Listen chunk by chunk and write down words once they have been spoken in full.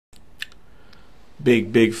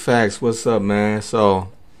Big facts. What's up, man?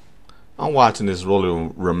 So I'm watching this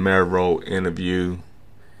Rolly Romero interview,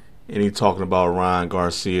 and he talking about Ryan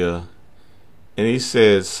Garcia, and he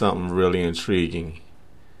said something really intriguing.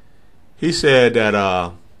 He said that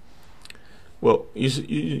well,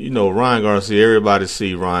 you know Ryan Garcia. Everybody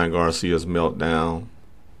see Ryan Garcia's meltdown.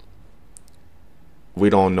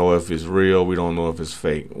 We don't know if it's real. We don't know if it's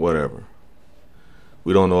fake. Whatever.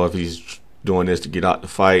 We don't know if he's doing this to get out the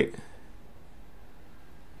fight,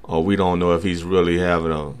 or we don't know if he's really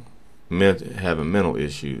having mental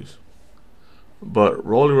issues. But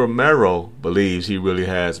Rolly Romero believes he really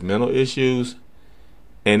has mental issues,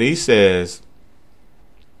 and he says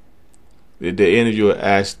that the interviewer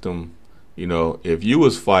asked him, if you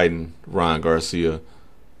was fighting Ryan Garcia,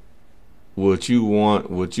 would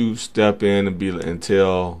you step in and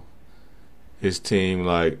tell his team,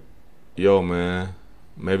 like, yo man,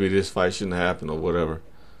 maybe this fight shouldn't happen or whatever?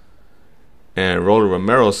 And Rolly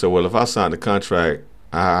Romero said, well, if I sign the contract,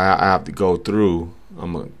 I have to go through.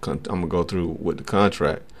 I'm gonna go through with the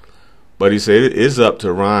contract. But he said it's up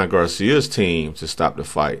to Ryan Garcia's team to stop the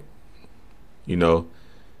fight.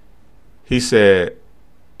 He said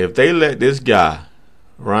if they let this guy,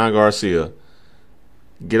 Ryan Garcia,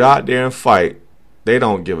 get out there and fight, they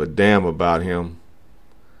don't give a damn about him.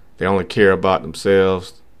 They only care about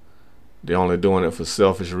themselves. They're only doing it for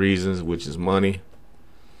selfish reasons, which is money.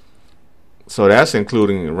 So that's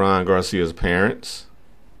including Ryan Garcia's parents,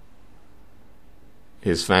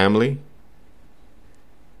 his family,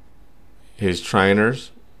 his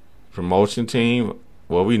trainers, promotion team.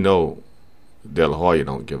 Well, we know De La Hoya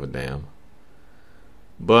don't give a damn.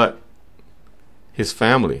 But his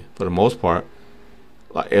family, for the most part,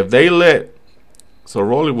 like so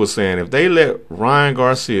Rolly was saying, if they let Ryan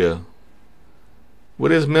Garcia,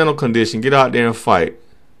 with his mental condition, get out there and fight,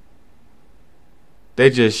 they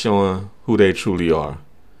just showing who they truly are.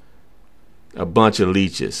 A bunch of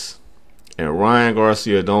leeches. And Ryan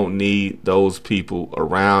Garcia don't need those people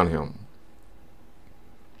around him.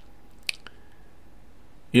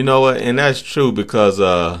 You know what? And that's true because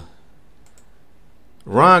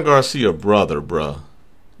Ryan Garcia brother, bruh.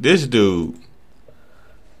 This dude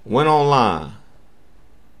went online.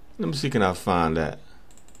 Let me see, can I find that?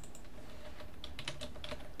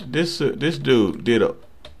 This dude did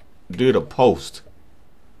a post.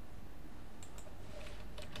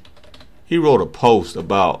 He wrote a post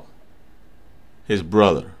about his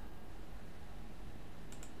brother.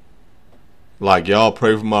 Like, y'all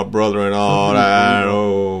pray for my brother and all that.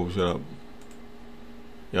 Oh, shut up.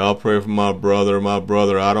 Y'all pray for my brother. My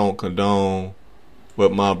brother, I don't condone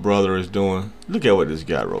what my brother is doing. Look at what this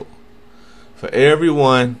guy wrote. For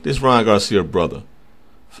everyone, this Ryan Garcia brother,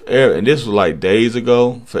 and this was like days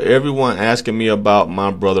ago, for everyone asking me about my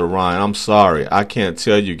brother Ryan, I'm sorry. I can't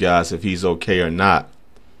tell you guys if he's okay or not.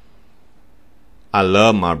 I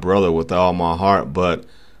love my brother with all my heart, but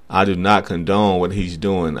I do not condone what he's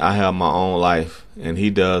doing. I have my own life, and he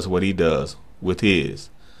does what he does with his.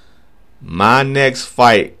 My next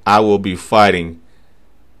fight, I will be fighting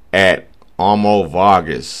at Amada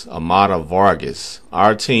Vargas.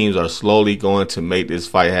 Our teams are slowly going to make this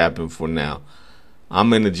fight happen for now.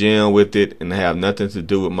 I'm in the gym with it and have nothing to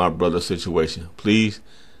do with my brother's situation. Please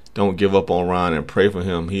don't give up on Ryan and pray for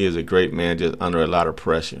him. He is a great man, just under a lot of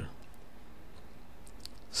pressure.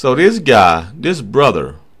 So this guy, this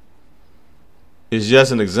brother, is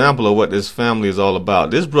just an example of what this family is all about.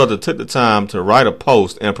 This brother took the time to write a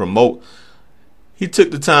post and promote. He took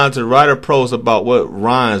the time to write a post about what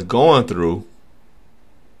Ryan's going through.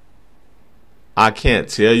 I can't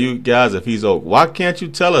tell you guys if he's okay. Why can't you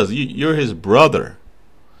tell us? You're his brother.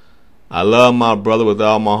 I love my brother with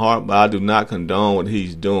all my heart, but I do not condone what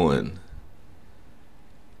he's doing.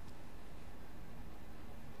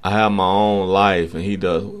 I have my own life, and he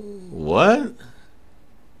does what?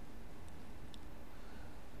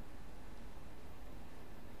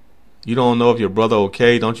 You don't know if your brother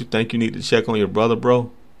okay? Don't you think you need to check on your brother, bro?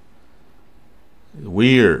 It's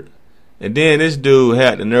weird. And then this dude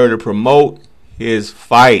had the nerve to promote his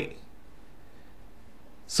fight.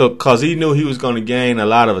 So, cause he knew he was going to gain a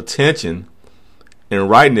lot of attention in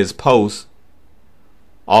writing this post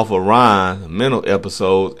off of Ryan's mental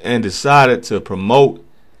episodes, and decided to promote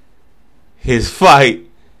his fight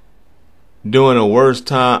during the worst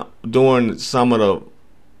time, during some of the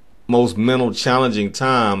most mental challenging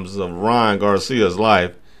times of Ryan Garcia's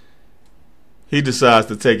life. He decides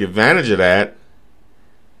to take advantage of that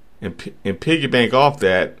and piggyback off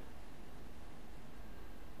that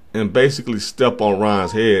and basically step on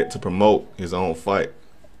Ryan's head to promote his own fight.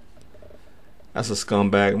 That's a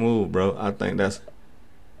scumbag move, bro. I think that's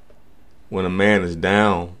when a man is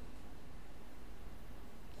down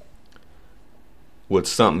with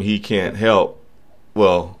something he can't help.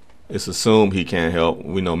 Well, it's assumed he can't help.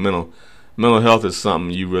 We know mental health is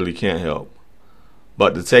something you really can't help.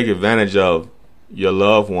 But to take advantage of your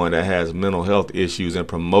loved one that has mental health issues and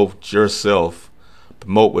promote yourself,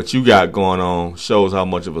 promote what you got going on, shows how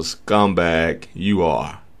much of a scumbag you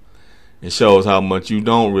are. It shows how much you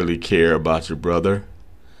don't really care about your brother.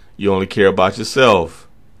 You only care about yourself.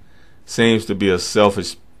 Seems to be a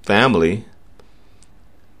selfish family.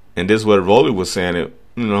 And this is what Rolly was saying.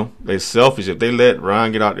 They selfish. If they let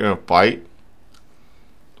Ryan get out there and fight,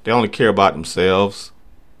 they only care about themselves.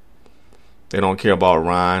 They don't care about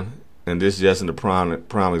Ryan. And this is just in the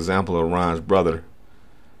prime example of Ryan's brother.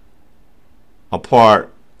 A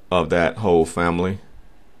part of that whole family.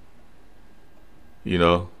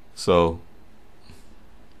 So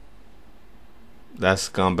that's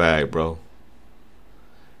scumbag, bro.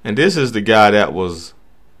 And this is the guy that was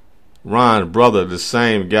Ryan's brother, the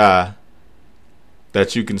same guy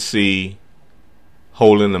that you can see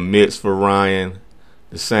holding the mitts for Ryan,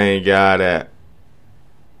 the same guy that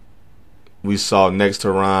we saw next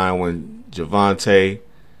to Ryan when Javante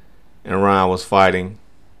and Ryan was fighting,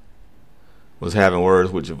 was having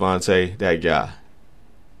words with Javante, that guy.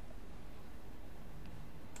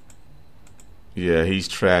 Yeah, he's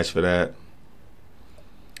trash for that.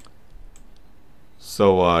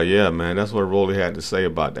 So, yeah, man, that's what Rolly had to say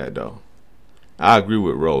about that, though. I agree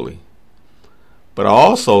with Rolly. But I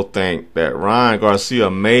also think that Ryan Garcia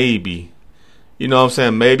maybe,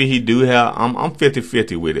 maybe he do have, I'm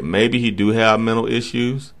 50-50 with it. Maybe he do have mental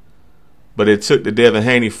issues, but it took the Devin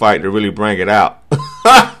Haney fight to really bring it out.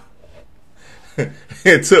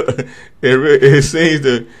 It seems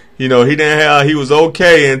to, he was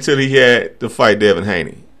okay until he had to fight Devin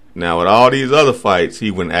Haney. Now, with all these other fights, he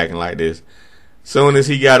wasn't acting like this. Soon as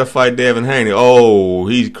he got to fight Devin Haney, oh,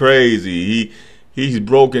 he's crazy. He's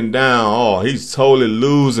broken down. Oh, he's totally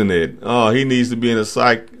losing it. Oh, he needs to be in a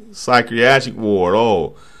psychiatric ward.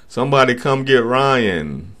 Oh, somebody come get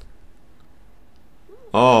Ryan.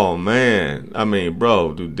 Oh, man. I mean,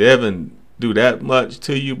 bro, do Devin do that much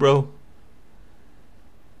to you, bro?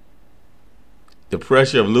 The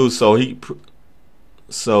pressure of losing.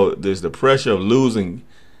 So there's the pressure of losing.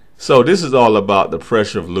 So this is all about the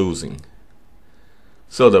pressure of losing.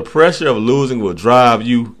 So the pressure of losing will drive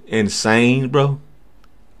you insane, bro.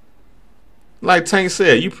 Like Tank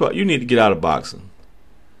said, you need to get out of boxing.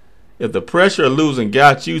 If the pressure of losing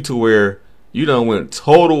got you to where you done went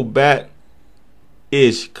total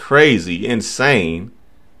bat-ish crazy, insane,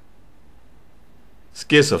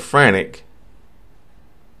 schizophrenic,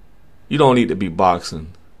 you don't need to be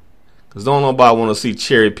boxing. Because don't nobody want to see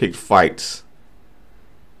cherry-picked fights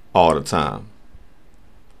all the time.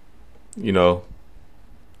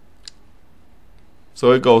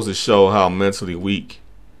 So it goes to show how mentally weak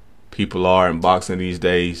people are in boxing these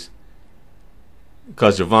days.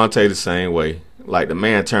 Because Javante the same way. Like the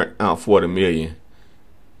man turned out $40 million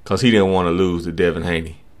because he didn't want to lose to Devin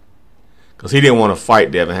Haney. Because he didn't want to fight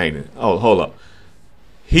Devin Haney. Oh, hold up.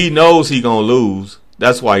 He knows he going to lose.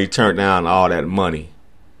 That's why he turned down all that money.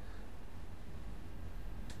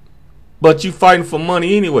 But you fighting for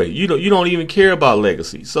money anyway. You don't even care about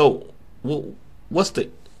legacy. So what's the...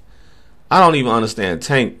 I don't even understand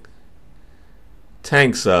Tank's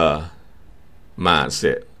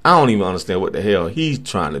mindset. I don't even understand what the hell he's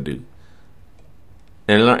trying to do.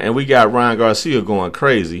 And we got Ryan Garcia going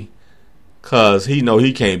crazy because he know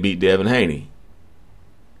he can't beat Devin Haney.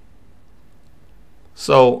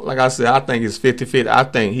 So, like I said, I think it's 50-50. I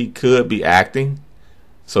think he could be acting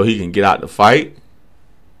so he can get out the fight.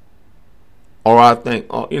 Or I think,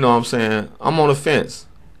 you know what I'm saying, I'm on the fence.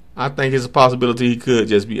 I think it's a possibility he could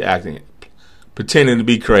just be acting, pretending to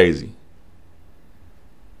be crazy.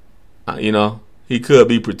 He could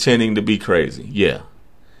be pretending to be crazy. Yeah.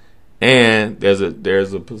 And there's a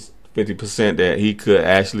 50% that he could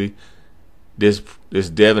actually, this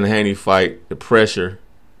Devin Haney fight, the pressure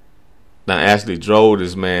that actually drove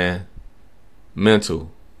this man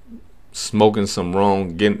mental, smoking some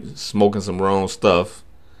wrong stuff,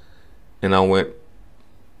 and I went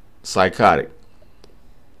psychotic.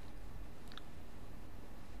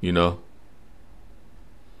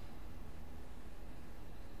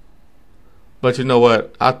 But you know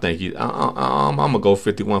what? I think I'm gonna go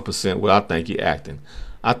 51% where I think he acting.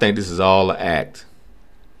 I think this is all an act.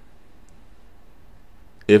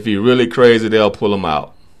 If he really crazy, they'll pull him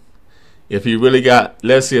out. If he really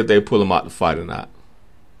let's see if they pull him out to fight or not.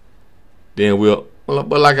 Then but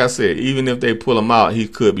like I said, even if they pull him out, he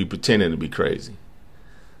could be pretending to be crazy.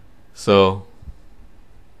 So,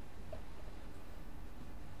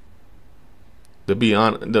 to be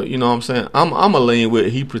honest, you know what I'm saying? I'm a lean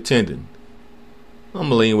with he pretending. I'm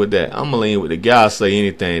gonna lean with that. I'm gonna lean with the guy say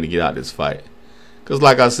anything to get out this fight. Cause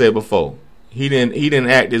like I said before, he didn't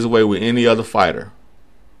act this way with any other fighter.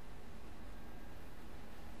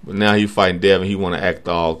 But now he fighting Devin. He want to act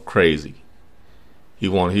all crazy. He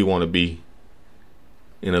want to be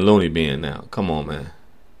in a loony bin now. Come on, man.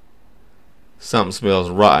 Something smells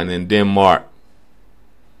rotten in Denmark,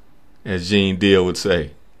 as Gene Deal would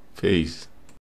say. Peace.